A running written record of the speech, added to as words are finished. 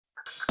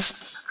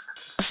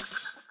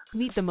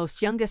Meet the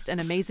most youngest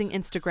and amazing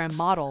Instagram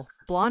model.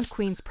 Blonde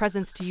Queens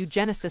presents to you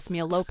Genesis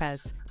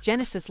Lopez.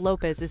 Genesis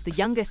Lopez is the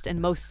youngest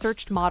and most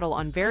searched model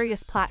on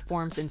various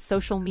platforms in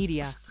social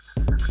media.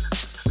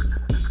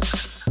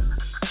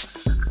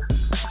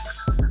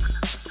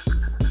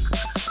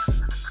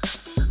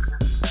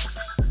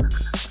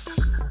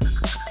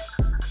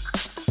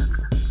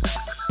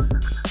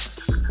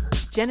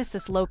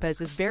 Genesis Lopez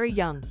is very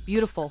young,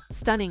 beautiful,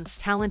 stunning,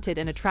 talented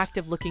and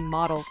attractive-looking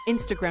model,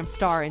 Instagram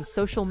star and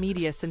social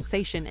media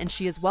sensation, and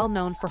she is well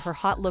known for her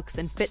hot looks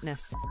and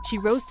fitness. She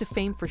rose to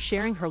fame for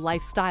sharing her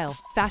lifestyle,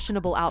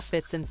 fashionable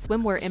outfits and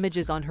swimwear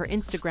images on her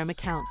Instagram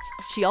account.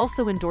 She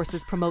also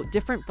promote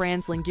different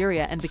brands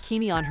lingerie and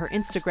bikini on her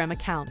Instagram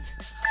account.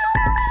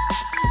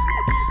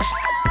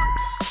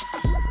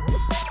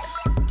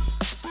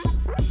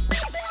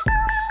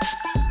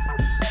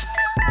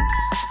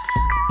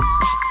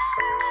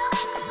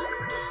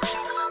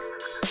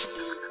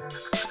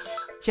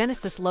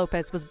 Genesis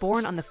Lopez was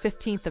born on the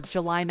 15th of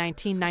July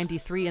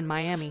 1993 in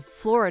Miami,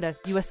 Florida,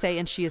 USA,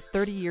 and she is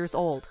 30 years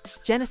old.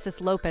 Genesis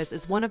Lopez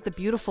is one of the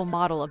beautiful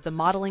model of the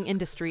modeling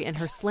industry, and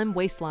her slim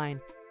waistline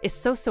is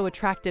so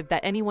attractive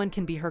that anyone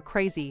can be her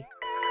crazy.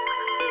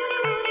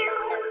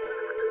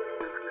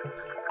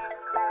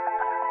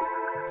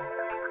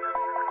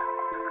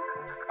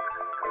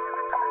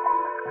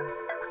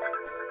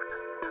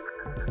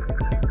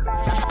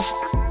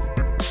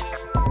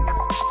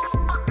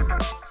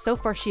 So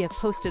far she have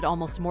posted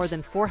almost more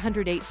than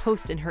 408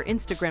 posts in her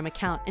Instagram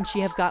account, and she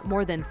have got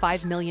more than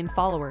 5 million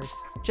followers.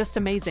 Just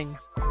amazing.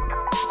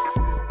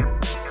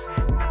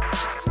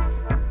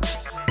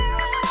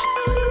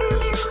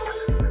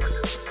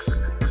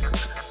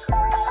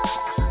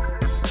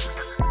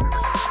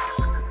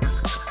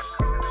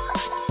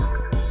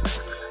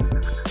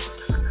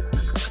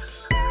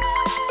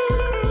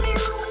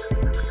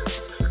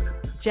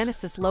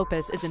 Genesis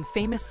Lopez is a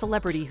famous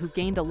celebrity who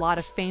gained a lot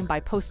of fame by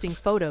posting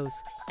photos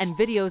and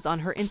videos on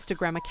her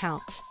Instagram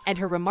account, and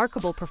her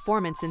remarkable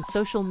performance in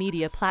social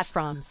media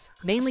platforms.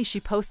 Mainly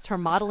she posts her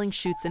modeling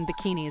shoots in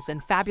bikinis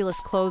and fabulous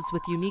clothes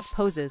with unique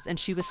poses, and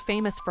she was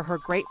famous for her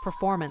great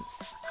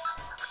performance.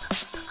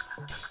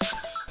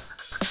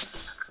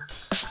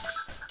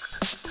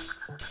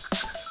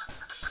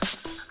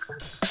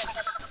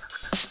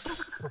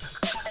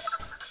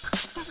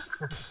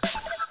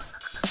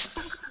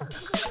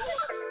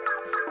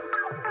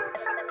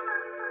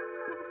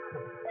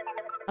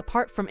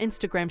 Apart from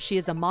Instagram, she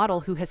is a model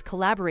who has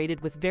collaborated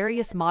with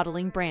various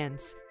modeling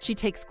brands. She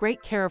takes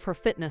great care of her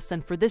fitness,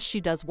 and for this she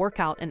does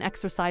workout and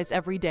exercise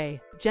every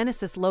day.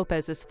 Genesis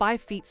Lopez is 5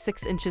 feet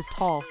 6 inches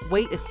tall,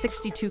 weight is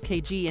 62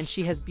 kg, and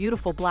she has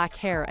beautiful black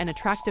hair and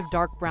attractive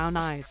dark brown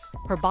eyes.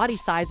 Her body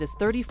size is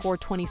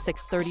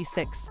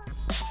 34-26-36.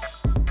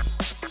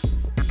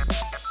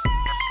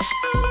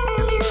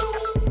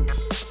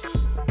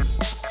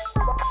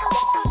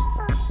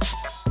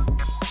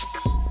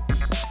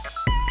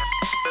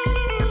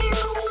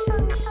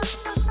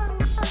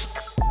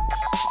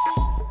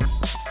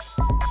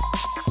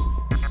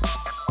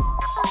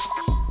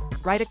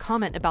 Write a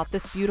comment about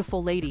this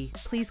beautiful lady.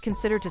 Please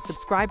consider to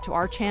subscribe to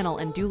our channel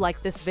and do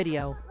like this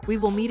video. We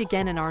will meet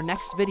again in our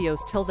next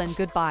videos. Till then,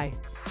 goodbye.